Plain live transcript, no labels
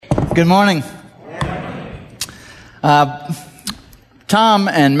Good morning. Tom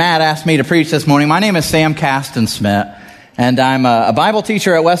and Matt asked me to preach this morning. My name is Sam Casten-Smith, and I'm a Bible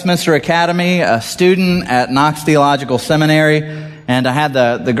teacher at Westminster Academy, a student at Knox Theological Seminary, and I had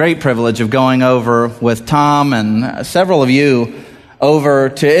the great privilege of going over with Tom and several of you over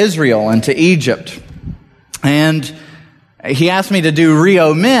to Israel and to Egypt. And he asked me to do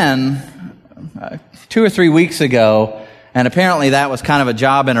Rio Men 2 or 3 weeks ago, and apparently that was kind of a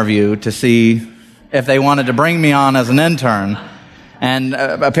job interview to see if they wanted to bring me on as an intern. And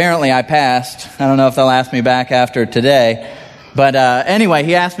apparently I passed. I don't know if they'll ask me back after today. But anyway,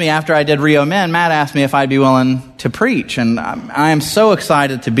 he asked me after I did Rio Men, Matt asked me if I'd be willing to preach. And I am so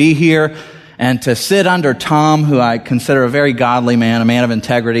excited to be here and to sit under Tom, who I consider a very godly man, a man of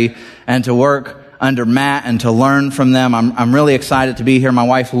integrity, and to work under Matt and to learn from them. I'm really excited to be here. My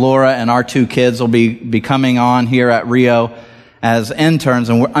wife Laura and our 2 kids will be coming on here at Rio as interns,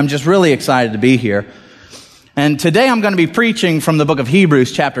 and I'm just really excited to be here. And today I'm going to be preaching from the book of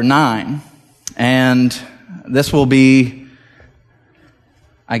Hebrews chapter 9, and this will be,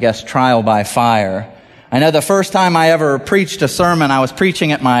 I guess, trial by fire. I know the first time I ever preached a sermon, I was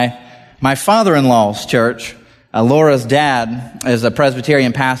preaching at my father-in-law's church. Laura's dad is a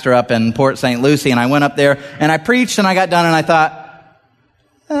Presbyterian pastor up in Port St. Lucie, and I went up there and I preached and I got done and I thought,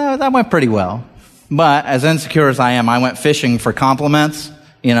 that went pretty well. But as insecure as I am, I went fishing for compliments,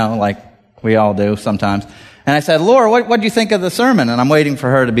 like we all do sometimes. And I said, Laura, what do you think of the sermon? And I'm waiting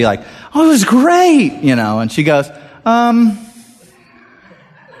for her to be like, oh, it was great, and she goes, and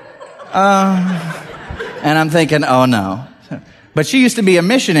I'm thinking, oh no. But she used to be a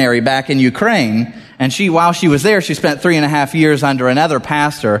missionary back in Ukraine, and while she was there, she spent 3.5 years under another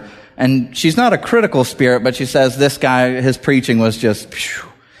pastor, and she's not a critical spirit, but she says this guy, his preaching was just,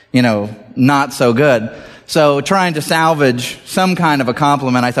 not so good. So trying to salvage some kind of a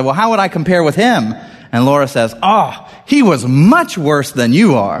compliment, I said, well, how would I compare with him? And Laura says, oh, he was much worse than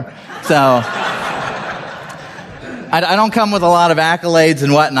you are. So I don't come with a lot of accolades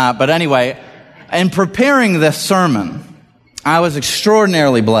and whatnot, but anyway, in preparing this sermon, I was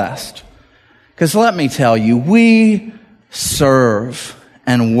extraordinarily blessed. Because let me tell you, we serve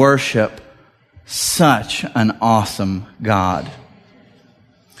and worship such an awesome God.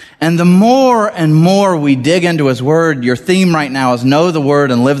 And the more and more we dig into His Word, your theme right now is know the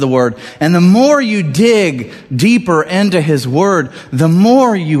Word and live the Word. And the more you dig deeper into His Word, the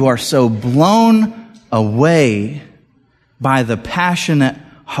more you are so blown away by the passionate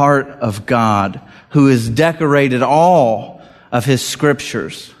heart of God, who has decorated all of His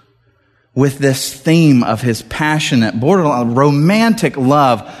scriptures with this theme of His passionate, borderline romantic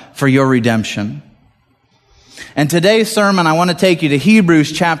love for your redemption. And today's sermon, I want to take you to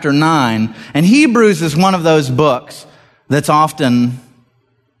Hebrews chapter 9. And Hebrews is one of those books that's often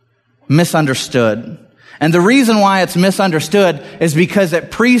misunderstood. And the reason why it's misunderstood is because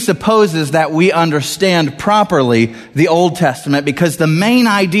it presupposes that we understand properly the Old Testament, because the main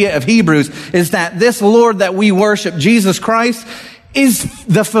idea of Hebrews is that this Lord that we worship, Jesus Christ, is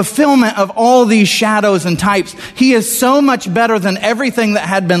the fulfillment of all these shadows and types. He is so much better than everything that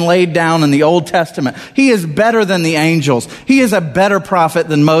had been laid down in the Old Testament. He is better than the angels. He is a better prophet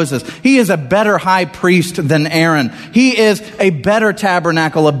than Moses. He is a better high priest than Aaron. He is a better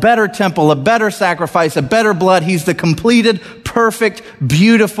tabernacle, a better temple, a better sacrifice, a better blood. He's the completed, perfect,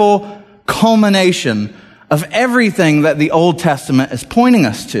 beautiful culmination of everything that the Old Testament is pointing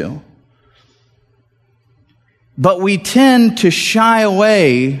us to. But we tend to shy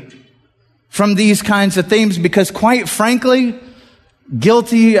away from these kinds of themes because, quite frankly,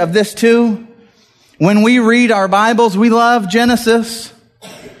 guilty of this too, when we read our Bibles, we love Genesis.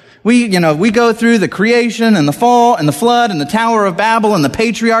 We go through the creation and the fall and the flood and the Tower of Babel and the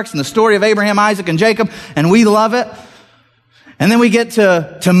patriarchs and the story of Abraham, Isaac, and Jacob, and we love it. And then we get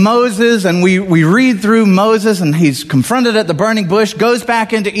to Moses, and we read through Moses, and he's confronted at the burning bush, goes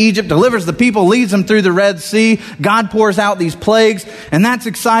back into Egypt, delivers the people, leads them through the Red Sea. God pours out these plagues, and that's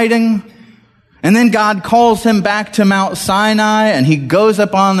exciting. And then God calls him back to Mount Sinai, and he goes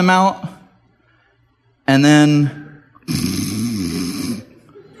up on the mount, and then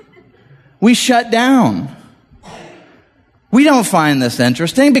we shut down. We don't find this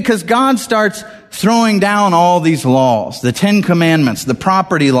interesting because God starts throwing down all these laws, the 10 Commandments, the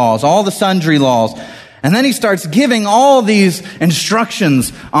property laws, all the sundry laws. And then he starts giving all these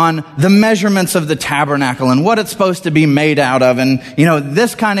instructions on the measurements of the tabernacle and what it's supposed to be made out of. And,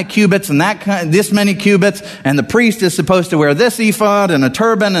 this kind of cubits and this many cubits. And the priest is supposed to wear this ephod and a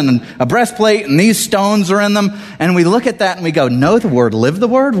turban and a breastplate, and these stones are in them. And we look at that and we go, know the Word, live the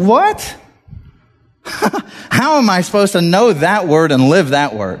Word? What? How am I supposed to know that word and live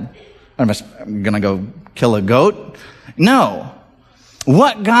that word? I'm going to go kill a goat? No.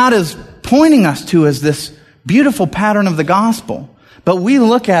 What God is pointing us to is this beautiful pattern of the gospel. But we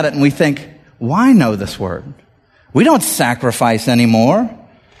look at it and we think, why know this word? We don't sacrifice anymore.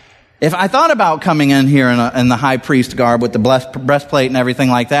 If I thought about coming in here in the high priest garb with the breastplate and everything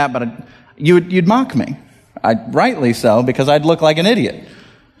like that, but you'd mock me. Rightly so, because I'd look like an idiot.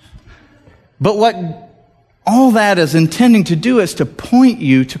 But what all that is intending to do is to point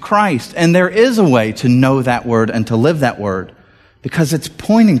you to Christ. And there is a way to know that word and to live that word, because it's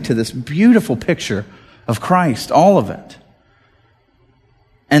pointing to this beautiful picture of Christ, all of it.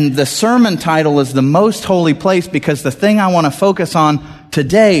 And the sermon title is The Most Holy Place, because the thing I want to focus on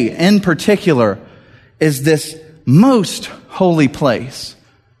today in particular is this most holy place.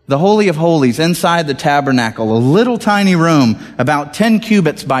 The Holy of Holies inside the tabernacle, a little tiny room about 10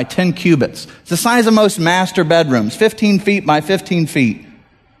 cubits by 10 cubits. It's the size of most master bedrooms, 15 feet by 15 feet.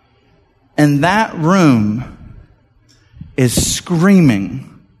 And that room is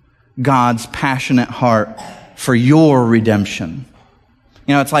screaming God's passionate heart for your redemption.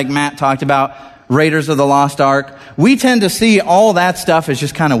 You know, it's like Matt talked about Raiders of the Lost Ark. We tend to see all that stuff as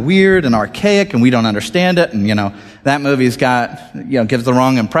just kind of weird and archaic, and we don't understand it. And, that movie's got, gives the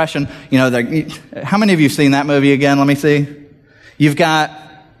wrong impression. How many of you have seen that movie again? Let me see. You've got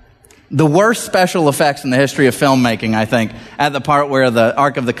the worst special effects in the history of filmmaking, I think, at the part where the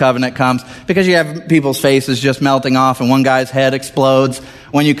Ark of the Covenant comes, because you have people's faces just melting off and one guy's head explodes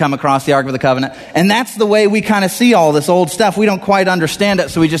when you come across the Ark of the Covenant. And that's the way we kind of see all this old stuff. We don't quite understand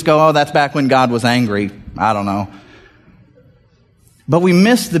it, so we just go, oh, that's back when God was angry. I don't know. But we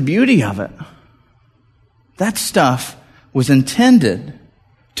miss the beauty of it. That stuff was intended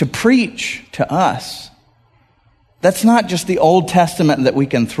to preach to us. That's not just the Old Testament that we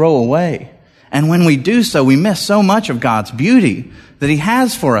can throw away. And when we do so, we miss so much of God's beauty that He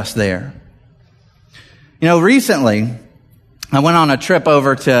has for us there. Recently, I went on a trip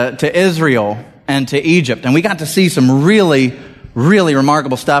over to Israel and to Egypt, and we got to see some really, really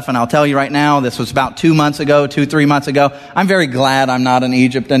remarkable stuff. And I'll tell you right now, this was about 3 months ago. I'm very glad I'm not in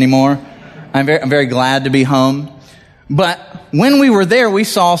Egypt anymore. I'm very glad to be home. But when we were there, we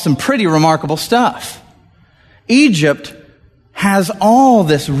saw some pretty remarkable stuff. Egypt has all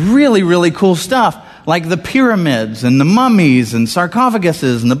this really, really cool stuff, like the pyramids and the mummies and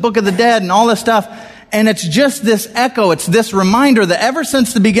sarcophaguses and the Book of the Dead and all this stuff. And it's just this echo, it's this reminder that ever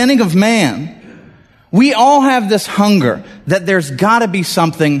since the beginning of man, we all have this hunger that there's got to be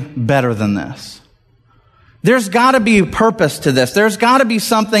something better than this. There's got to be a purpose to this. There's got to be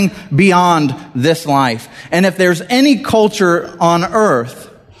something beyond this life. And if there's any culture on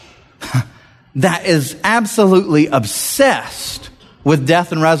earth that is absolutely obsessed with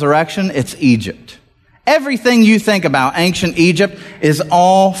death and resurrection, it's Egypt. Everything you think about ancient Egypt is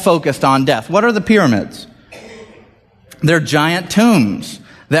all focused on death. What are the pyramids? They're giant tombs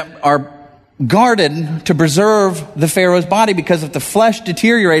that are guarded to preserve the Pharaoh's body, because if the flesh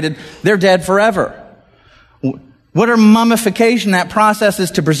deteriorated, they're dead forever. What are mummification? That process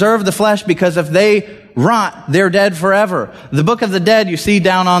is to preserve the flesh, because if they rot, they're dead forever. The Book of the Dead you see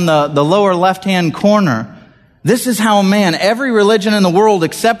down on the lower left-hand corner. This is how every religion in the world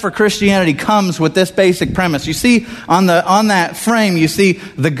except for Christianity comes with this basic premise. You see on that frame, you see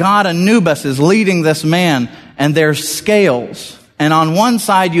the god Anubis is leading this man, and there's scales. And on one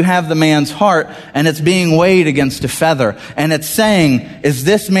side you have the man's heart, and it's being weighed against a feather. And it's saying, is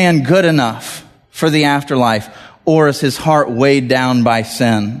this man good enough for the afterlife, or is his heart weighed down by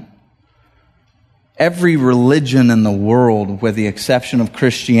sin? Every religion in the world, with the exception of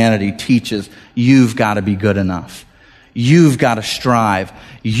Christianity, teaches you've got to be good enough. You've got to strive.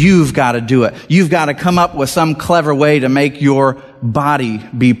 You've got to do it. You've got to come up with some clever way to make your body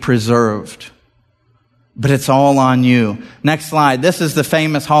be preserved. But it's all on you. Next slide. This is the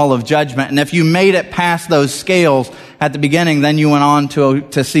famous Hall of Judgment. And if you made it past those scales at the beginning, then you went on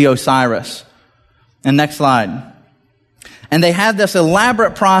to see Osiris. And next slide. And they had this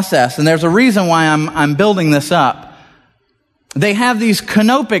elaborate process, and there's a reason why I'm building this up. They have these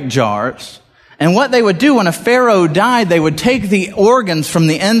canopic jars, and what they would do when a pharaoh died, they would take the organs from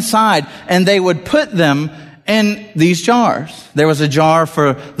the inside and they would put them in these jars. There was a jar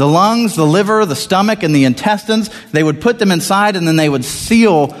for the lungs, the liver, the stomach, and the intestines. They would put them inside, and then they would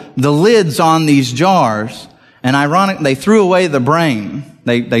seal the lids on these jars. And ironically, they threw away the brain.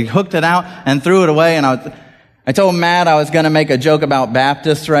 They hooked it out and threw it away, and I told Matt I was going to make a joke about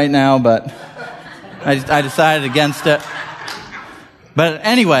Baptists right now, but I decided against it. But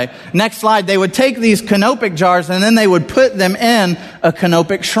anyway, next slide, they would take these canopic jars and then they would put them in a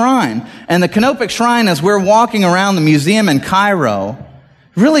canopic shrine. And the canopic shrine, as we're walking around the museum in Cairo,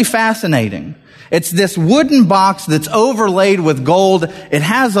 really fascinating. It's this wooden box that's overlaid with gold. It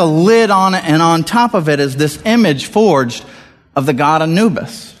has a lid on it, and on top of it is this image forged of the god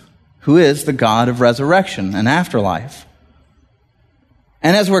Anubis, who is the god of resurrection and afterlife.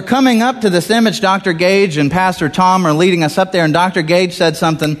 And as we're coming up to this image, Dr. Gage and Pastor Tom are leading us up there, and Dr. Gage said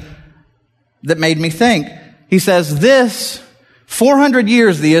something that made me think. He says, this 400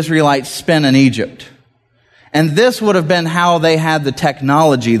 years the Israelites spent in Egypt, and this would have been how they had the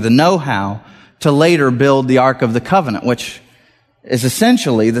technology, the know-how, to later build the Ark of the Covenant, which is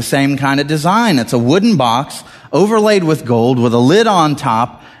essentially the same kind of design. It's a wooden box overlaid with gold with a lid on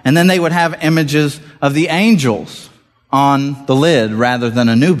top, and then they would have images of the angels on the lid rather than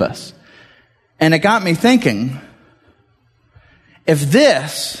Anubis. And it got me thinking, if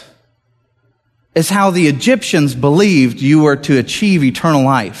this is how the Egyptians believed you were to achieve eternal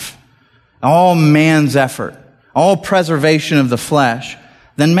life, all man's effort, all preservation of the flesh,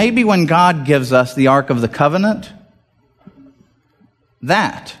 then maybe when God gives us the Ark of the Covenant,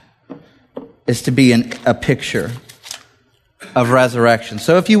 that is to be a picture of resurrection.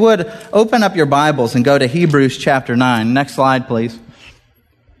 So if you would, open up your Bibles and go to Hebrews chapter 9. Next slide, please.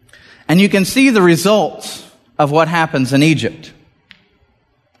 And you can see the results of what happens in Egypt.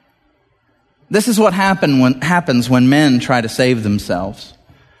 This is what happens when men try to save themselves.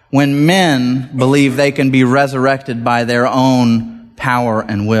 When men believe they can be resurrected by their own power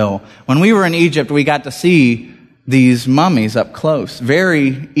and will. When we were in Egypt, we got to see these mummies up close.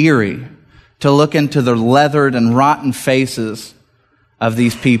 Very eerie to look into the leathered and rotten faces of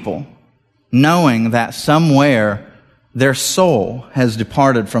these people, knowing that somewhere their soul has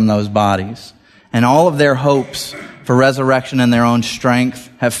departed from those bodies, and all of their hopes for resurrection in their own strength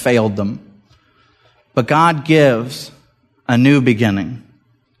have failed them. But God gives a new beginning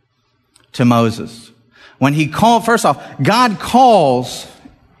to Moses. When he called, first off, God calls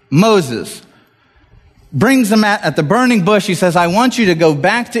Moses, brings him at the burning bush. He says, I want you to go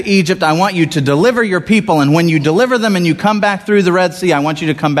back to Egypt. I want you to deliver your people. And when you deliver them and you come back through the Red Sea, I want you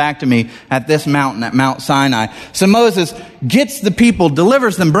to come back to me at this mountain, at Mount Sinai. So Moses gets the people,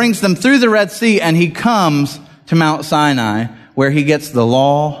 delivers them, brings them through the Red Sea, and he comes to Mount Sinai, where he gets the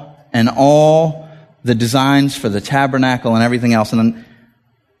law and all the designs for the tabernacle and everything else. And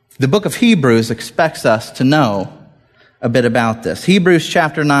the book of Hebrews expects us to know a bit about this. Hebrews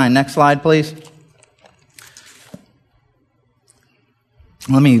chapter 9. Next slide, please.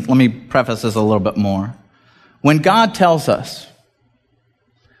 Let me preface this a little bit more. When God tells us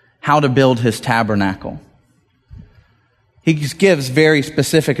how to build his tabernacle, he gives very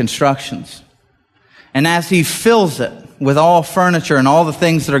specific instructions. And as he fills it with all furniture and all the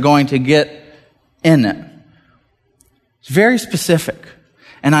things that are going to get in it, it's very specific.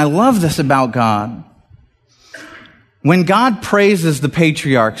 And I love this about God. When God praises the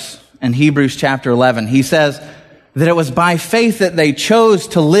patriarchs in Hebrews chapter 11, he says that it was by faith that they chose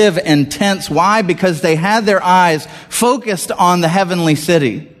to live in tents. Why? Because they had their eyes focused on the heavenly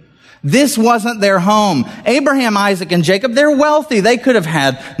city. This wasn't their home. Abraham, Isaac, and Jacob, they're wealthy. They could have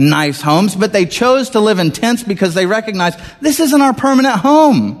had nice homes, but they chose to live in tents because they recognized this isn't our permanent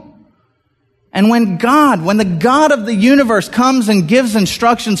home. And when the God of the universe comes and gives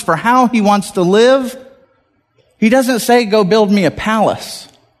instructions for how he wants to live, he doesn't say, go build me a palace.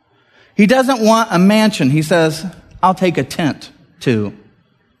 He doesn't want a mansion. He says, I'll take a tent too.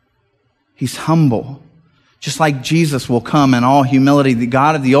 He's humble. Just like Jesus will come in all humility. The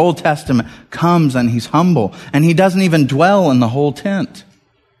God of the Old Testament comes and he's humble. And he doesn't even dwell in the whole tent.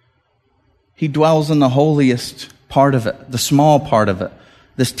 He dwells in the holiest part of it, the small part of it.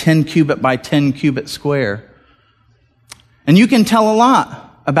 This 10 cubit by 10 cubit square. And you can tell a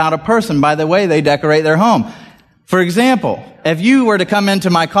lot about a person by the way they decorate their home. For example, if you were to come into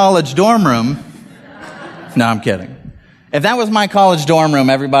my college dorm room, no, I'm kidding. If that was my college dorm room,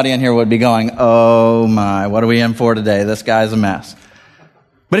 everybody in here would be going, oh my, what are we in for today? This guy's a mess.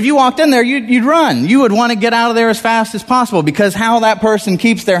 But if you walked in there, you'd run. You would want to get out of there as fast as possible because how that person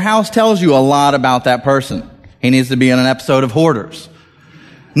keeps their house tells you a lot about that person. He needs to be in an episode of Hoarders.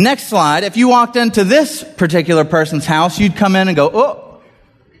 Next slide. If you walked into this particular person's house, you'd come in and go, oh.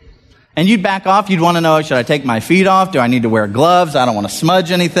 And you'd back off. You'd want to know, should I take my feet off? Do I need to wear gloves? I don't want to smudge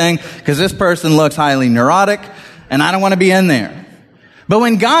anything because this person looks highly neurotic and I don't want to be in there. But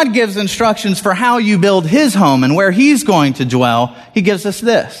when God gives instructions for how you build his home and where he's going to dwell, he gives us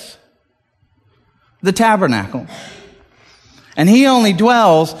this. The tabernacle. And he only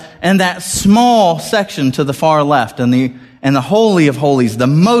dwells in that small section to the far left in in the Holy of Holies, the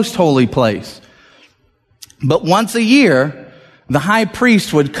most holy place. But once a year, the high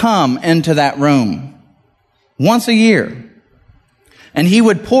priest would come into that room. Once a year. And he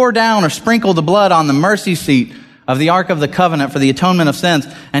would pour down or sprinkle the blood on the mercy seat of the Ark of the Covenant for the atonement of sins.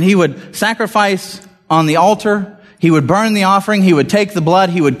 And he would sacrifice on the altar. He would burn the offering. He would take the blood.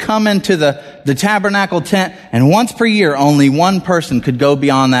 He would come into the tabernacle tent. And once per year, only one person could go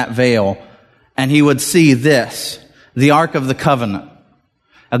beyond that veil. And he would see this, the Ark of the Covenant,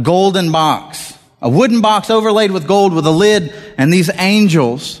 a golden box, a wooden box overlaid with gold with a lid, and these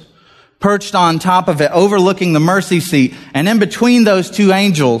angels perched on top of it, overlooking the mercy seat. And in between those two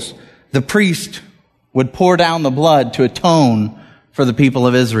angels, the priest would pour down the blood to atone for the people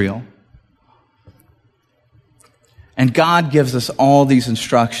of Israel. And God gives us all these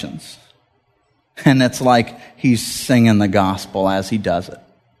instructions. And it's like he's singing the gospel as he does it.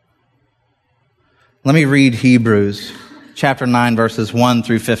 Let me read Hebrews chapter 9, verses 1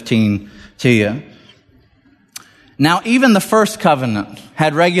 through 15 to you. Now, even the first covenant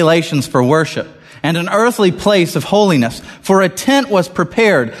had regulations for worship and an earthly place of holiness, for a tent was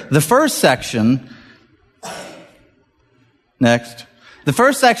prepared. The first section, the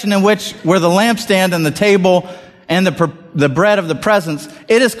first section in which were the lampstand and the table and the bread of the presence,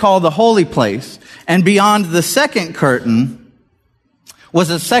 it is called the holy place. And beyond the second curtain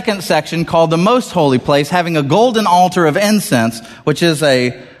was a second section called the most holy place, having a golden altar of incense, which is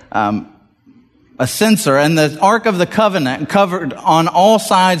a censer, and the Ark of the Covenant covered on all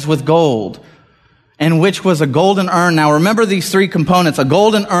sides with gold, and which was a golden urn. Now remember these three components: a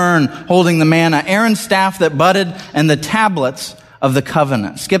golden urn holding the manna, Aaron's staff that budded, and the tablets of the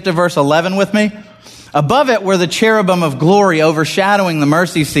covenant. Skip to verse 11 with me. Above it were the cherubim of glory overshadowing the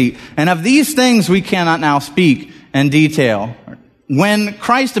mercy seat. And of these things we cannot now speak in detail. When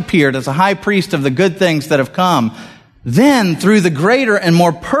Christ appeared as a high priest of the good things that have come, then through the greater and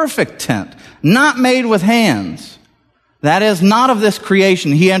more perfect tent, not made with hands, that is, not of this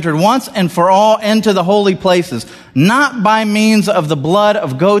creation, he entered once and for all into the holy places, not by means of the blood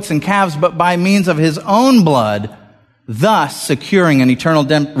of goats and calves, but by means of his own blood, thus securing an eternal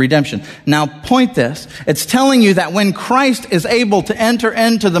redemption. Now point this. It's telling you that when Christ is able to enter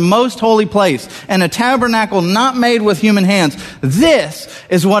into the most holy place and a tabernacle not made with human hands, this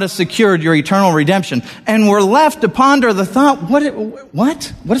is what has secured your eternal redemption. And we're left to ponder the thought,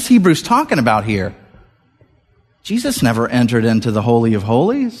 what is Hebrews talking about here? Jesus never entered into the Holy of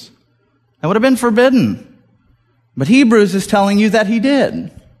Holies. That would have been forbidden. But Hebrews is telling you that he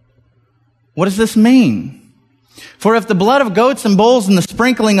did. What does this mean? For if the blood of goats and bulls and the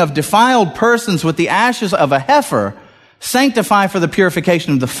sprinkling of defiled persons with the ashes of a heifer sanctify for the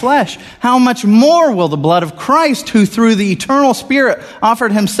purification of the flesh, how much more will the blood of Christ, who through the eternal Spirit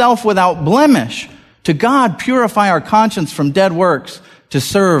offered himself without blemish to God, purify our conscience from dead works to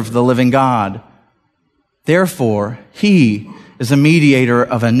serve the living God? Therefore, he is a mediator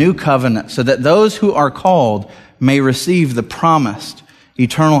of a new covenant, so that those who are called may receive the promised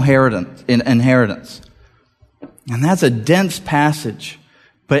eternal inheritance. And that's a dense passage,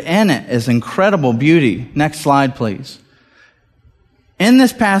 but in it is incredible beauty. Next slide, please. In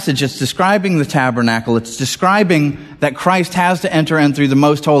this passage, it's describing the tabernacle. It's describing that Christ has to enter in through the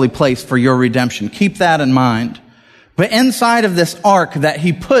most holy place for your redemption. Keep that in mind. But inside of this ark that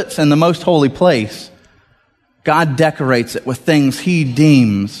he puts in the most holy place, God decorates it with things he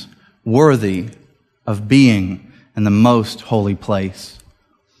deems worthy of being in the most holy place.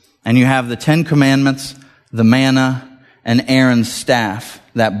 And you have the 10 Commandments, the manna, and Aaron's staff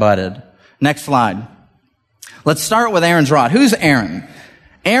that budded. Next slide. Let's start with Aaron's rod. Who's Aaron?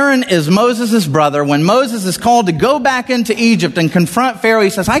 Aaron is Moses' brother. When Moses is called to go back into Egypt and confront Pharaoh,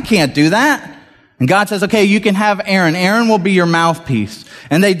 he says, I can't do that. And God says, okay, you can have Aaron. Aaron will be your mouthpiece.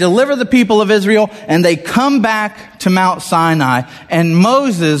 And they deliver the people of Israel, and they come back to Mount Sinai. And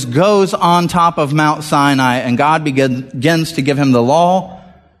Moses goes on top of Mount Sinai, and God begins to give him the law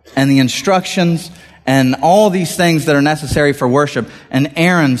and the instructions and all these things that are necessary for worship. And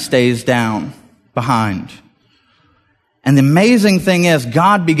Aaron stays down behind. And the amazing thing is,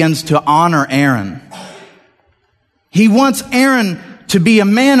 God begins to honor Aaron. He wants Aaron to be a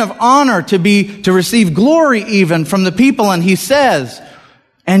man of honor, to receive glory even from the people. And he says,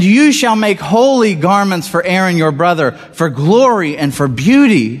 and you shall make holy garments for Aaron your brother, for glory and for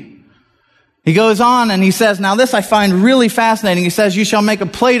beauty. He goes on and he says, now this I find really fascinating. He says, you shall make a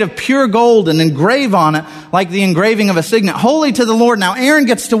plate of pure gold and engrave on it like the engraving of a signet, holy to the Lord. Now Aaron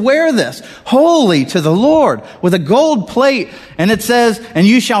gets to wear this, holy to the Lord, with a gold plate. And it says, and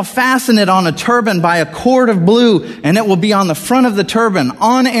you shall fasten it on a turban by a cord of blue, and it will be on the front of the turban,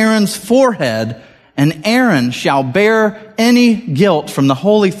 on Aaron's forehead and Aaron shall bear any guilt from the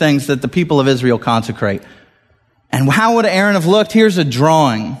holy things that the people of Israel consecrate. And how would Aaron have looked? Here's a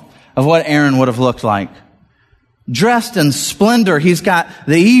drawing of what Aaron would have looked like. Dressed in splendor, he's got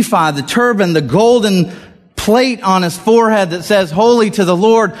the ephod, the turban, the golden plate on his forehead that says, "Holy to the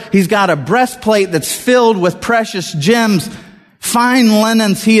Lord." He's got a breastplate that's filled with precious gems, fine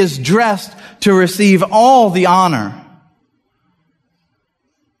linens. He is dressed to receive all the honor.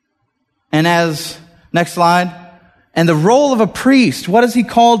 And next slide. And the role of a priest, what is he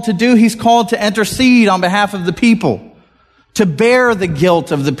called to do? He's called to intercede on behalf of the people, to bear the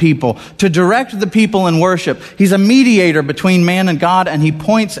guilt of the people, to direct the people in worship. He's a mediator between man and God, and he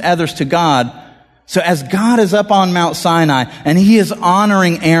points others to God. So as God is up on Mount Sinai, and he is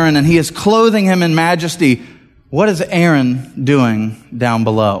honoring Aaron, and he is clothing him in majesty, what is Aaron doing down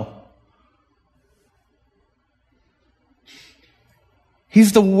below?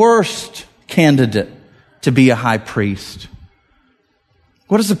 He's the worst candidate to be a high priest.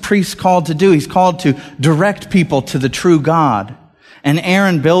 What is a priest called to do? He's called to direct people to the true God. And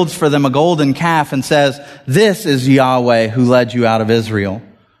Aaron builds for them a golden calf and says, "This is Yahweh who led you out of Israel."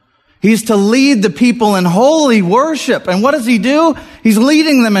 He's to lead the people in holy worship. And what does he do? He's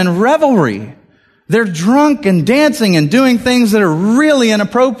leading them in revelry. They're drunk and dancing and doing things that are really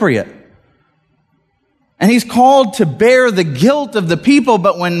inappropriate. And he's called to bear the guilt of the people.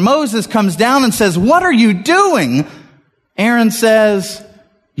 But when Moses comes down and says, "What are you doing?" Aaron says,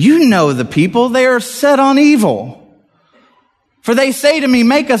 "You know the people, they are set on evil. For they say to me,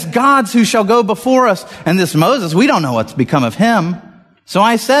 'Make us gods who shall go before us.' And this Moses, we don't know what's become of him. So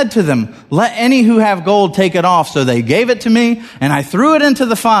I said to them, 'Let any who have gold take it off.' So they gave it to me, and I threw it into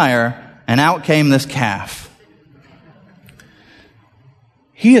the fire, and out came this calf."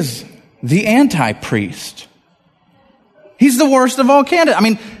 He is the anti-priest. He's the worst of all candidates. I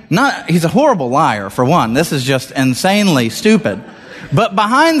mean, he's a horrible liar, for one. This is just insanely stupid. But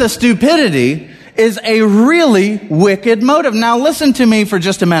behind the stupidity is a really wicked motive. Now listen to me for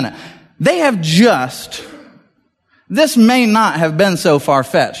just a minute. This may not have been so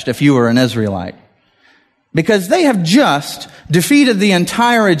far-fetched if you were an Israelite, because they have just defeated the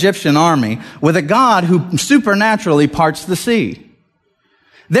entire Egyptian army with a God who supernaturally parts the sea.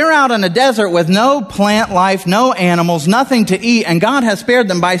 They're out in a desert with no plant life, no animals, nothing to eat, and God has spared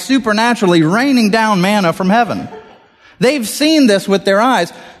them by supernaturally raining down manna from heaven. They've seen this with their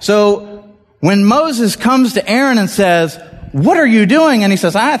eyes. So when Moses comes to Aaron and says, "What are you doing?" And he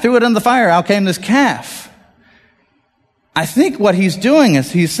says, "I threw it in the fire, out came this calf." I think what he's doing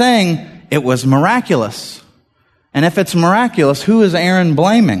is he's saying it was miraculous. And if it's miraculous, who is Aaron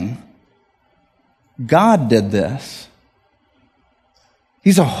blaming? God did this.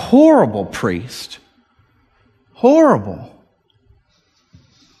 He's a horrible priest. Horrible.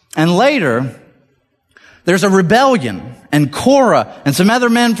 And later, there's a rebellion, and Korah and some other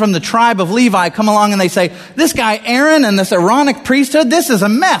men from the tribe of Levi come along and they say, "This guy Aaron and this Aaronic priesthood, this is a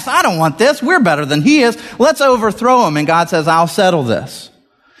mess. I don't want this. We're better than he is. Let's overthrow him." And God says, "I'll settle this."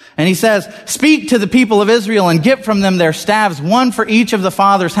 And he says, "Speak to the people of Israel and get from them their staffs, one for each of the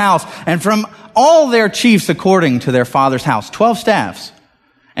father's house, and from all their chiefs according to their father's house." 12 staffs.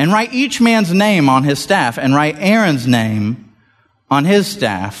 And write each man's name on his staff, and write Aaron's name on his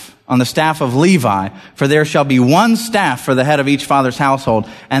staff, on the staff of Levi, for there shall be one staff for the head of each father's household,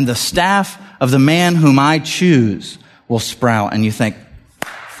 and the staff of the man whom I choose will sprout. And you think,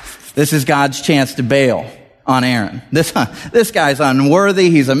 this is God's chance to bail on Aaron. This guy's unworthy.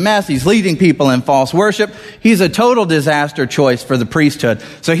 He's a mess. He's leading people in false worship. He's a total disaster choice for the priesthood.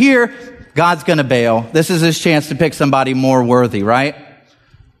 So here, God's going to bail. This is his chance to pick somebody more worthy, right?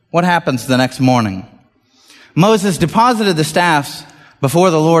 What happens the next morning? Moses deposited the staffs before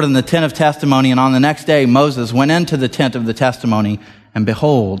the Lord in the tent of testimony, and on the next day Moses went into the tent of the testimony, and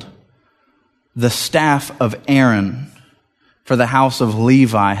behold, the staff of Aaron for the house of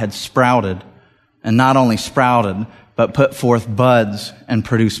Levi had sprouted, and not only sprouted, but put forth buds and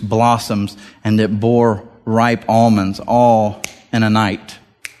produced blossoms, and it bore ripe almonds, all in a night.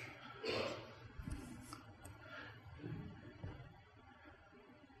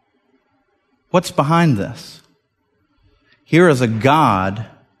 What's behind this? Here is a God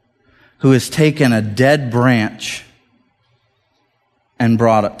who has taken a dead branch and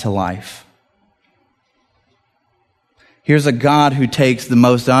brought it to life. Here's a God who takes the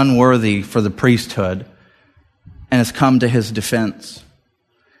most unworthy for the priesthood and has come to his defense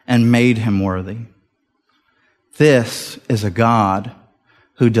and made him worthy. This is a God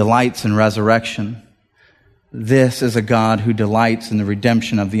who delights in resurrection. This is a God who delights in the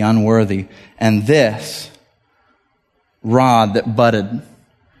redemption of the unworthy. And this rod that budded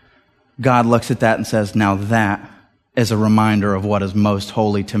God looks at that and says, now that is a reminder of what is most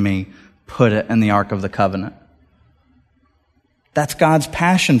holy to me. Put it in the Ark of the Covenant. That's God's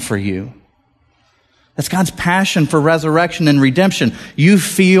passion for you. That's God's passion for resurrection and redemption. You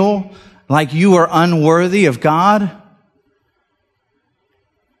feel like you are unworthy of God?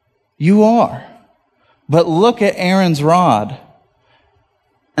 You are. But look at Aaron's rod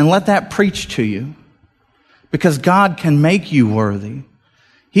and let that preach to you. Because God can make you worthy.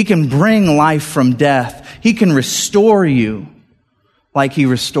 He can bring life from death. He can restore you like He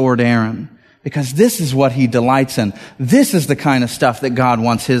restored Aaron. Because this is what He delights in. This is the kind of stuff that God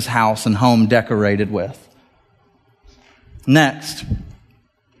wants His house and home decorated with. Next.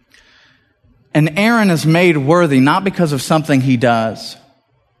 And Aaron is made worthy not because of something he does.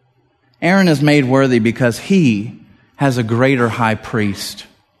 Aaron is made worthy because he has a greater high priest.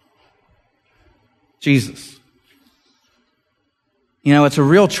 Jesus. You know, it's a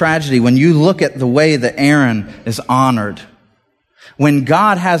real tragedy when you look at the way that Aaron is honored. When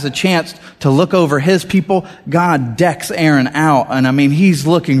God has a chance to look over His people, God decks Aaron out. And I mean, he's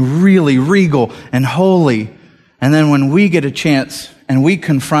looking really regal and holy. And then when we get a chance and we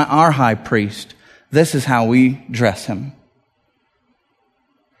confront our high priest, this is how we dress him.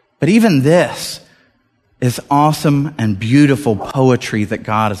 But even this is awesome and beautiful poetry that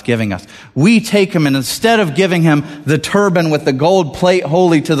God is giving us. We take him, and instead of giving him the turban with the gold plate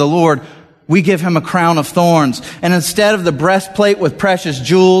holy to the Lord, we give him a crown of thorns. And instead of the breastplate with precious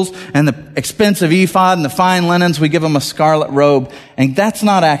jewels and the expensive ephod and the fine linens, we give him a scarlet robe. And that's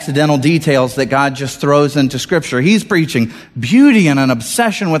not accidental details that God just throws into Scripture. He's preaching beauty and an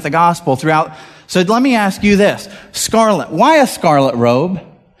obsession with the gospel throughout. So let me ask you this. Scarlet. Why a scarlet robe?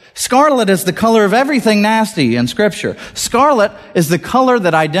 Scarlet is the color of everything nasty in Scripture. Scarlet is the color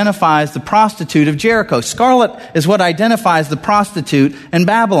that identifies the prostitute of Jericho. Scarlet is what identifies the prostitute in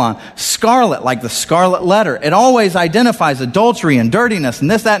Babylon. Scarlet, like the scarlet letter, it always identifies adultery and dirtiness and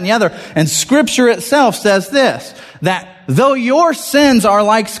this, that, and the other. And Scripture itself says this, that though your sins are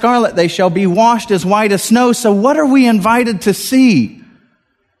like scarlet, they shall be washed as white as snow. So what are we invited to see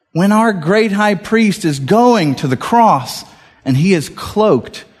when our great high priest is going to the cross and he is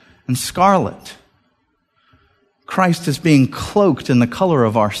cloaked in scarlet? Christ is being cloaked in the color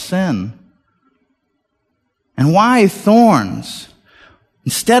of our sin. And why thorns?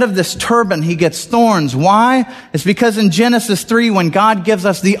 Instead of this turban, he gets thorns. Why? It's because in Genesis 3, when God gives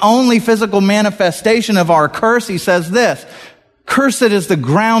us the only physical manifestation of our curse, he says this, "Cursed is the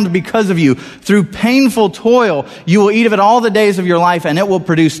ground because of you. Through painful toil, you will eat of it all the days of your life, and it will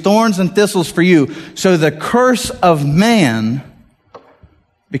produce thorns and thistles for you." So the curse of man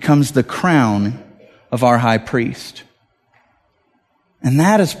becomes the crown of our high priest. And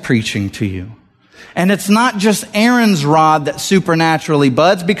that is preaching to you. And it's not just Aaron's rod that supernaturally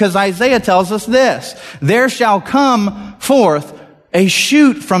buds, because Isaiah tells us this, "There shall come forth a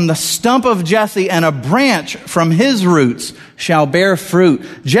shoot from the stump of Jesse, and a branch from his roots shall bear fruit."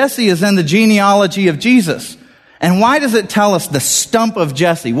 Jesse is in the genealogy of Jesus. And why does it tell us the stump of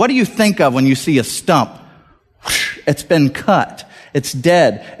Jesse? What do you think of when you see a stump? It's been cut. It's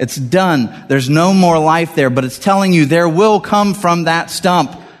dead. It's done. There's no more life there, but it's telling you there will come from that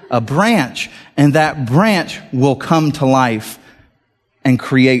stump a branch, and that branch will come to life and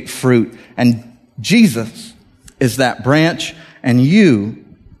create fruit. And Jesus is that branch, and you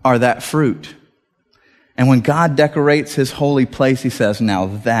are that fruit. And when God decorates his holy place, he says, now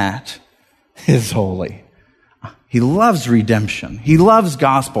that is holy. He loves redemption. He loves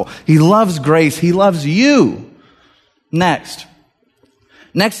gospel. He loves grace. He loves you. Next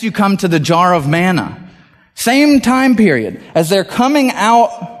you come to the jar of manna. Same time period. As they're coming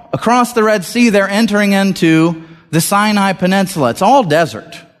out across the Red Sea, they're entering into the Sinai Peninsula. It's all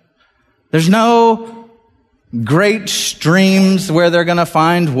desert. There's no great streams where they're going to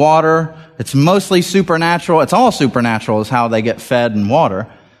find water. It's mostly supernatural. It's all supernatural is how they get fed and water.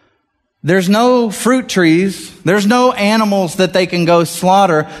 There's no fruit trees. There's no animals that they can go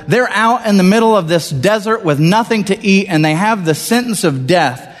slaughter. They're out in the middle of this desert with nothing to eat, and they have the sentence of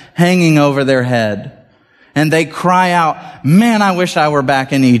death hanging over their head. And they cry out, "Man, I wish I were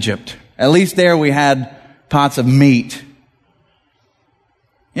back in Egypt. At least there we had pots of meat."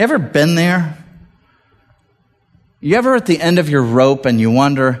 You ever been there? You ever at the end of your rope and you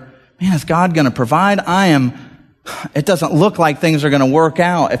wonder, man, is God going to provide? It doesn't look like things are going to work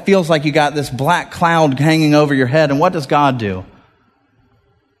out. It feels like you got this black cloud hanging over your head. And what does God do?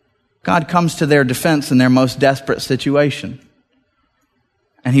 God comes to their defense in their most desperate situation.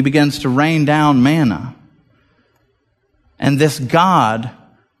 And he begins to rain down manna. And this God,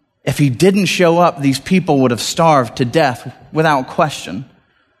 if he didn't show up, these people would have starved to death without question.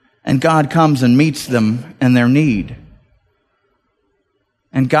 And God comes and meets them in their need.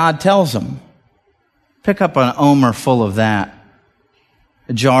 And God tells them, pick up an omer full of that,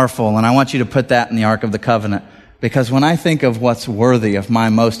 a jar full, and I want you to put that in the Ark of the Covenant. Because when I think of what's worthy of my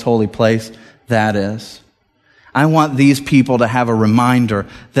most holy place, that is. I want these people to have a reminder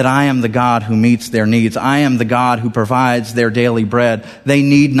that I am the God who meets their needs. I am the God who provides their daily bread. They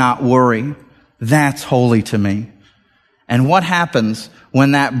need not worry. That's holy to me. And what happens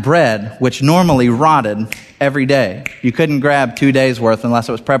when that bread, which normally rotted every day, you couldn't grab 2 days worth unless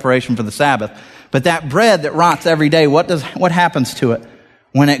it was preparation for the Sabbath, but that bread that rots every day, what happens to it?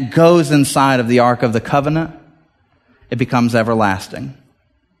 When it goes inside of the Ark of the Covenant, it becomes everlasting.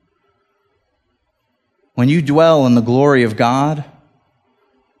 When you dwell in the glory of God,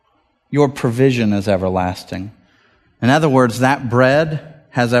 your provision is everlasting. In other words, that bread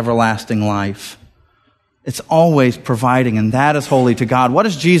has everlasting life. It's always providing, and that is holy to God. What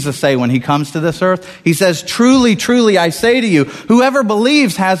does Jesus say when he comes to this earth? He says, truly, truly, I say to you, whoever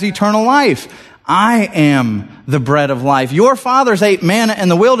believes has eternal life. I am the bread of life. Your fathers ate manna in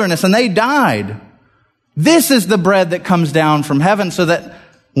the wilderness, and they died. This is the bread that comes down from heaven so that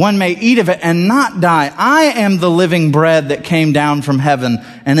one may eat of it and not die. I am the living bread that came down from heaven,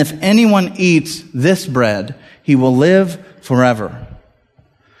 and if anyone eats this bread, he will live forever.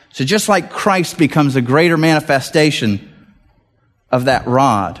 So just like Christ becomes a greater manifestation of that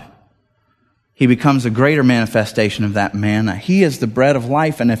rod, he becomes a greater manifestation of that manna. He is the bread of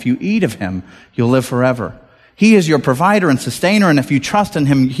life, and if you eat of him, you'll live forever. He is your provider and sustainer, and if you trust in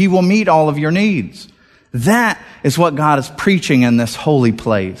him, he will meet all of your needs. That is what God is preaching in this holy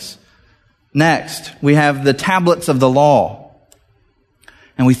place. Next, we have the tablets of the law.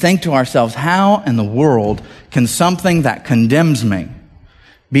 And we think to ourselves, how in the world can something that condemns me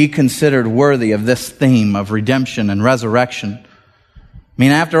be considered worthy of this theme of redemption and resurrection? I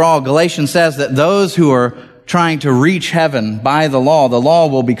mean, after all, Galatians says that those who are trying to reach heaven by the law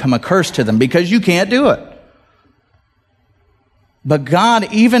will become a curse to them because you can't do it. But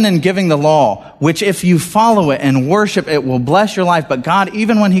God, even in giving the law, which if you follow it and worship, it will bless your life. But God,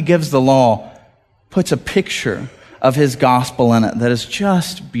 even when he gives the law, puts a picture of his gospel in it that is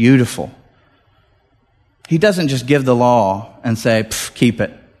just beautiful. He doesn't just give the law and say, keep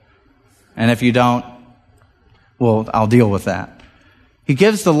it. And if you don't, well, I'll deal with that. He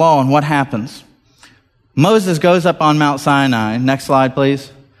gives the law, and what happens? Moses goes up on Mount Sinai. Next slide,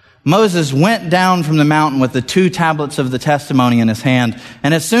 please. Moses went down from the mountain with the 2 tablets of the testimony in his hand.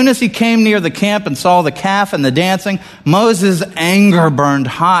 And as soon as he came near the camp and saw the calf and the dancing, Moses' anger burned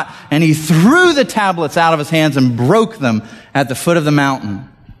hot, and he threw the tablets out of his hands and broke them at the foot of the mountain.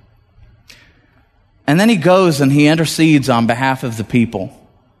 And then he goes and he intercedes on behalf of the people.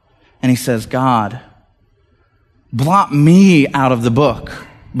 And he says, God, blot me out of the book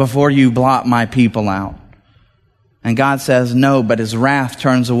before you blot my people out. And God says no, but his wrath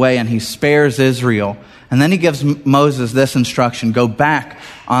turns away and he spares Israel. And then he gives Moses this instruction: go back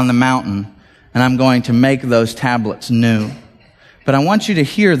on the mountain and I'm going to make those tablets new. But I want you to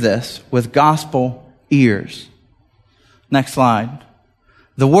hear this with gospel ears. Next slide.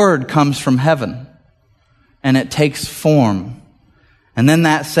 The word comes from heaven and it takes form. And then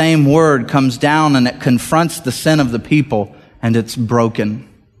that same word comes down and it confronts the sin of the people and it's broken.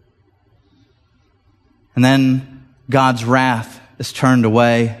 And then God's wrath is turned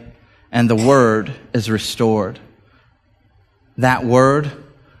away and the word is restored. That word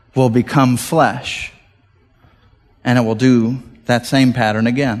will become flesh and it will do that same pattern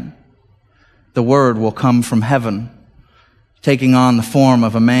again. The word will come from heaven, taking on the form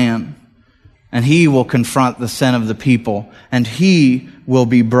of a man, and he will confront the sin of the people, and he will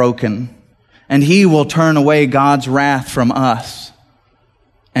be broken, and he will turn away God's wrath from us.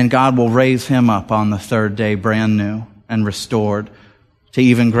 And God will raise him up on the third day brand new and restored to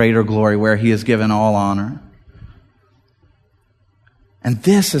even greater glory where he is given all honor. And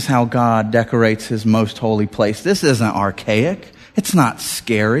this is how God decorates his most holy place. This isn't archaic. It's not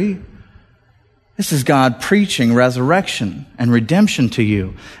scary. This is God preaching resurrection and redemption to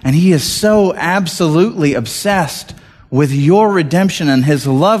you. And he is so absolutely obsessed with your redemption and his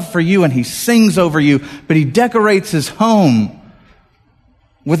love for you, and he sings over you, but he decorates his home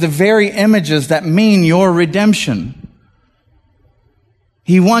with the very images that mean your redemption.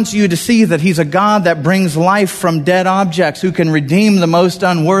 He wants you to see that he's a God that brings life from dead objects, who can redeem the most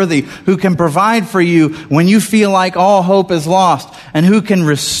unworthy, who can provide for you when you feel like all hope is lost, and who can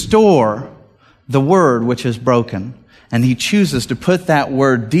restore the word which is broken. And he chooses to put that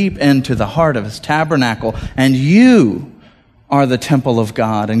word deep into the heart of his tabernacle, and you are the temple of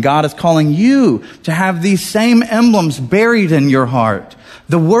God. And God is calling you to have these same emblems buried in your heart.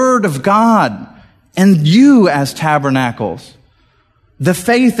 The Word of God and you as tabernacles. The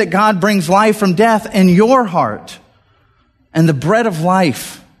faith that God brings life from death in your heart. And the bread of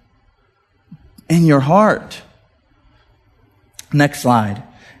life in your heart. Next slide.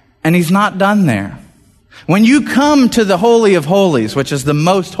 And he's not done there. When you come to the Holy of Holies, which is the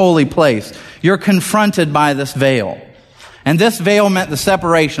most holy place, you're confronted by this veil. And this veil meant the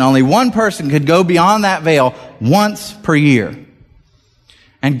separation. Only one person could go beyond that veil once per year.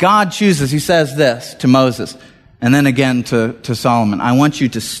 And God chooses, he says this to Moses, and then again to Solomon, I want you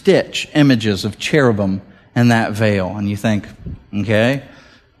to stitch images of cherubim in that veil. And you think, okay,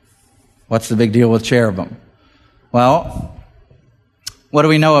 what's the big deal with cherubim? Well, what do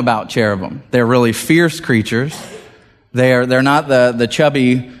we know about cherubim? They're really fierce creatures. They're not the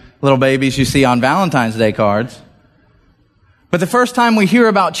chubby little babies you see on Valentine's Day cards. But the first time we hear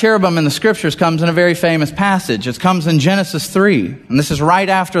about cherubim in the scriptures comes in a very famous passage. It comes in Genesis 3. And this is right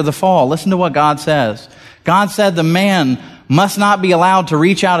after the fall. Listen to what God says. God said the man must not be allowed to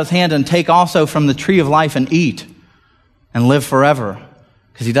reach out his hand and take also from the tree of life and eat and live forever.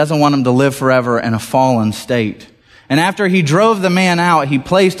 Because he doesn't want him to live forever in a fallen state. And after he drove the man out, he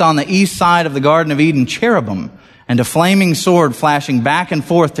placed on the east side of the Garden of Eden cherubim and a flaming sword flashing back and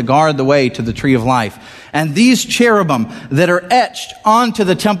forth to guard the way to the tree of life. And these cherubim that are etched onto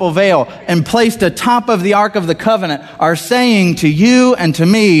the temple veil and placed atop of the Ark of the Covenant are saying to you and to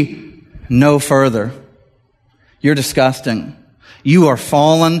me, no further. You're disgusting. You are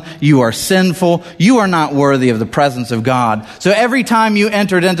fallen. You are sinful. You are not worthy of the presence of God. So every time you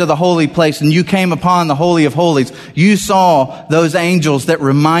entered into the holy place and you came upon the Holy of Holies, you saw those angels that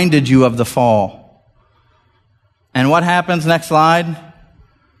reminded you of the fall. And what happens? Next slide.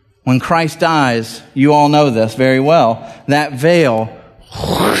 When Christ dies, you all know this very well, that veil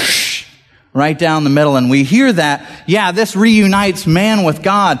whoosh, right down the middle. And we hear that, yeah, this reunites man with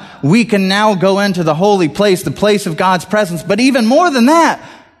God. We can now go into the holy place, the place of God's presence. But even more than that,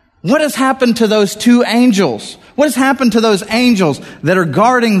 what has happened to those two angels? What has happened to those angels that are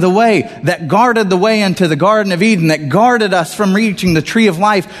guarding the way, that guarded the way into the Garden of Eden, that guarded us from reaching the tree of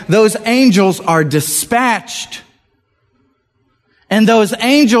life? Those angels are dispatched. And those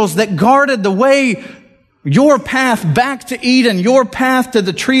angels that guarded the way, your path back to Eden, your path to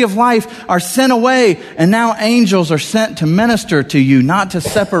the tree of life, are sent away. And now angels are sent to minister to you, not to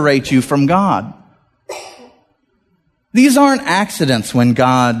separate you from God. These aren't accidents when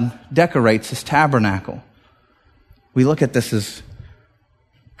God decorates his tabernacle. We look at this as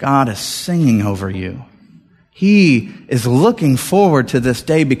God is singing over you. He is looking forward to this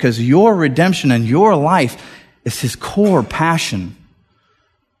day because your redemption and your life is his core passion.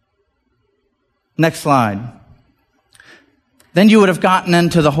 Next slide. Then you would have gotten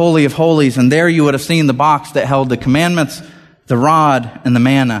into the Holy of Holies, and there you would have seen the box that held the commandments, the rod, and the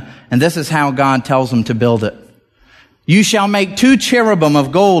manna. And this is how God tells them to build it. You shall make 2 cherubim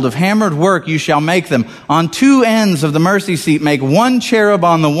of gold, of hammered work you shall make them. On 2 ends of the mercy seat, make 1 cherub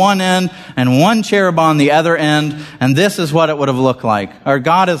on the one end and 1 cherub on the other end. And this is what it would have looked like. Our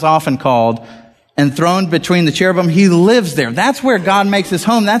God is often called enthroned between the cherubim. He lives there. That's where God makes his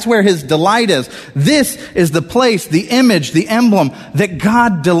home. That's where his delight is. This is the place, the image, the emblem that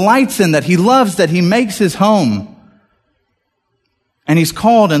God delights in, that he loves, that he makes his home. And he's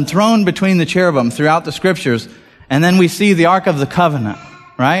called enthroned between the cherubim throughout the scriptures. And then we see the Ark of the Covenant,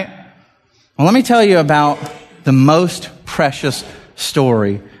 right? Well, let me tell you about the most precious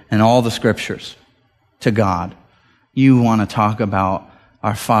story in all the scriptures to God. You want to talk about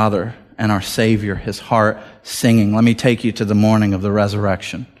our Father and our Savior, his heart singing. Let me take you to the morning of the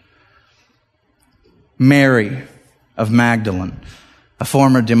resurrection. Mary of Magdalene, a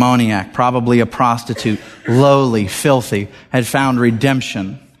former demoniac, probably a prostitute, lowly, filthy, had found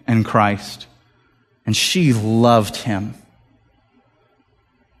redemption in Christ. And she loved him,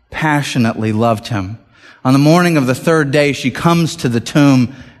 passionately loved him. On the morning of the 3rd day, she comes to the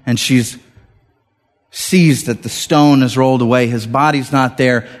tomb and she sees that the stone is rolled away. His body's not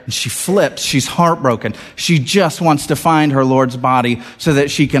there. And she flips. She's heartbroken. She just wants to find her Lord's body so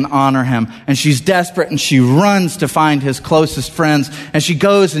that she can honor him. And she's desperate and she runs to find his closest friends. And she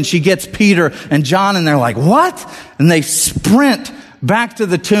goes and she gets Peter and John and they're like, what? And they sprint back to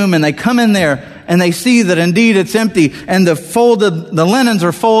the tomb and they come in there and they see that indeed it's empty and the linens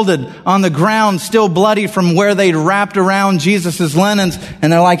are folded on the ground, still bloody from where they'd wrapped around Jesus' linens.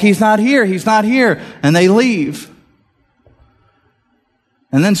 And they're like, he's not here. He's not here. And they leave.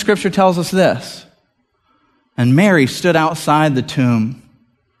 And then scripture tells us this. And Mary stood outside the tomb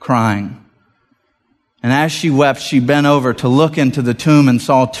crying. And as she wept, she bent over to look into the tomb and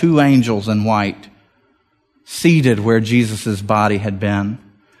saw two angels in white, seated where Jesus' body had been,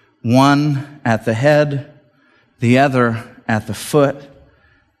 one at the head, the other at the foot,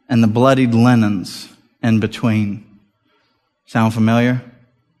 and the bloodied linens in between. Sound familiar?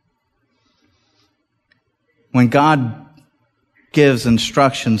 When God gives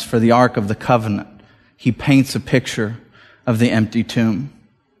instructions for the Ark of the Covenant, he paints a picture of the empty tomb.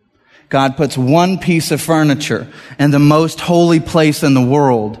 God puts one piece of furniture in the most holy place in the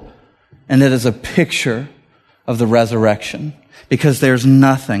world, and it is a picture of the resurrection, because there's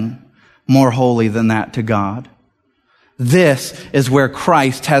nothing more holy than that to God. This is where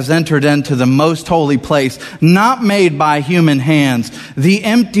Christ has entered into the most holy place, not made by human hands. The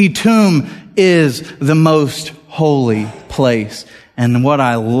empty tomb is the most holy place. And what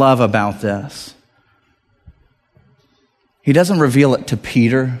I love about this, he doesn't reveal it to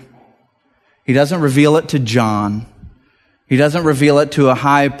Peter. He doesn't reveal it to John. He doesn't reveal it to a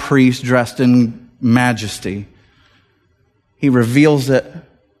high priest dressed in majesty. He reveals it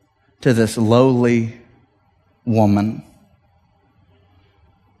to this lowly woman.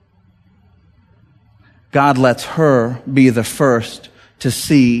 God lets her be the first to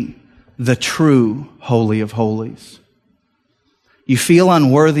see the true Holy of Holies. You feel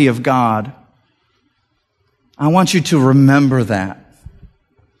unworthy of God. I want you to remember that.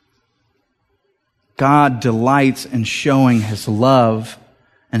 God delights in showing his love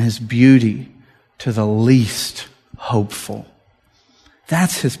and his beauty to the least hopeful.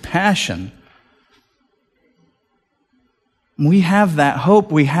 That's his passion. We have that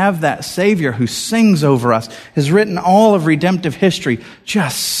hope. We have that Savior who sings over us, has written all of redemptive history,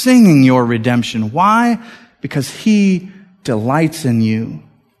 just singing your redemption. Why? Because he delights in you.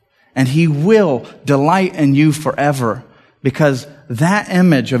 And he will delight in you forever, because that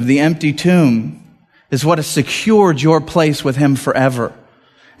image of the empty tomb is what has secured your place with him forever.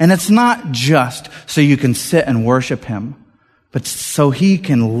 And it's not just so you can sit and worship him, but so he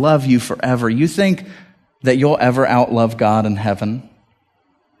can love you forever. You think that you'll ever outlove God in heaven?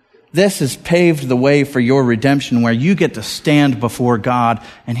 This has paved the way for your redemption, where you get to stand before God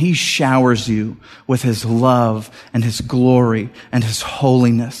and he showers you with his love and his glory and his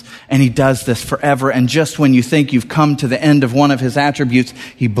holiness. And he does this forever. And just when you think you've come to the end of one of his attributes,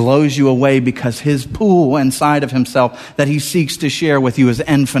 he blows you away, because his pool inside of himself that he seeks to share with you is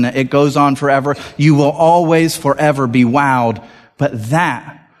infinite. It goes on forever. You will always forever be wowed. But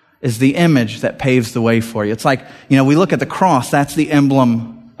that is the image that paves the way for you. It's like, we look at the cross. That's the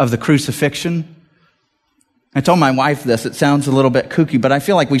emblem of the crucifixion. I told my wife this. It sounds a little bit kooky, but I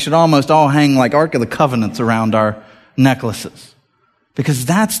feel like we should almost all hang like Ark of the Covenants around our necklaces, because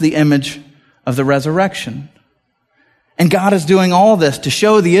that's the image of the resurrection. And God is doing all this to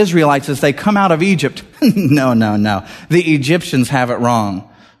show the Israelites as they come out of Egypt. No. The Egyptians have it wrong.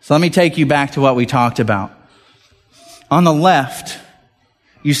 So let me take you back to what we talked about. On the left,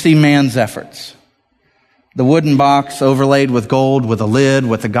 you see man's efforts. The wooden box overlaid with gold, with a lid,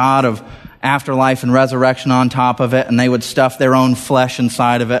 with the God of afterlife and resurrection on top of it, and they would stuff their own flesh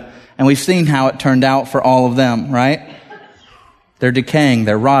inside of it. And we've seen how it turned out for all of them, right? They're decaying,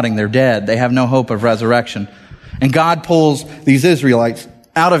 they're rotting, they're dead. They have no hope of resurrection. And God pulls these Israelites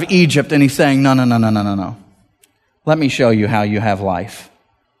out of Egypt, and he's saying, no. Let me show you how you have life.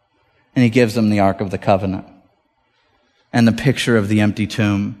 And he gives them the Ark of the Covenant and the picture of the empty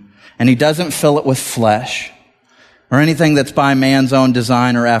tomb. And he doesn't fill it with flesh or anything that's by man's own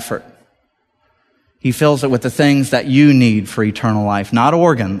design or effort. He fills it with the things that you need for eternal life, not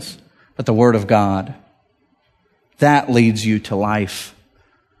organs, but the Word of God. That leads you to life.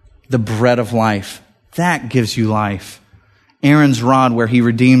 The bread of life, that gives you life. Aaron's rod, where he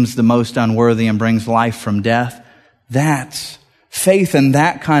redeems the most unworthy and brings life from death, that's faith in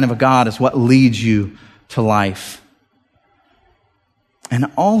that kind of a God is what leads you to life. And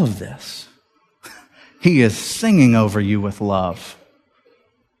all of this, he is singing over you with love.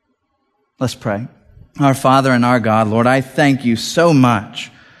 Let's pray. Our Father and our God, Lord, I thank you so much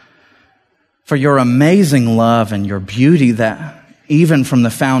for your amazing love and your beauty, that even from the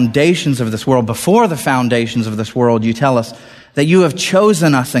foundations of this world, before the foundations of this world, you tell us that you have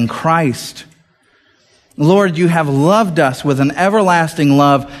chosen us in Christ. Lord, you have loved us with an everlasting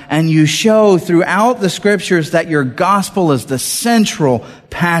love, and you show throughout the scriptures that your gospel is the central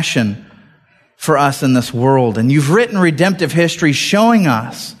passion for us in this world. And you've written redemptive history showing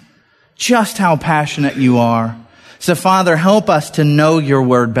us just how passionate you are. So, Father, help us to know your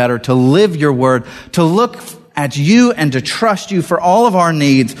word better, to live your word, to look at you and to trust you for all of our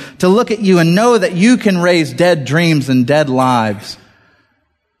needs, to look at you and know that you can raise dead dreams and dead lives.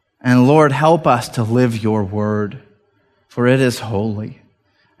 And Lord, help us to live your word, for it is holy,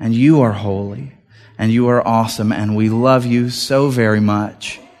 and you are holy, and you are awesome, and we love you so very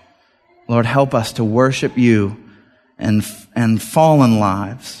much. Lord, help us to worship you and fallen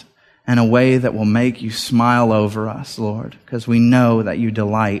lives in a way that will make you smile over us, Lord, because we know that you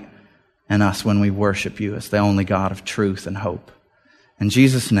delight in us when we worship you as the only God of truth and hope. In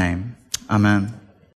Jesus' name, amen.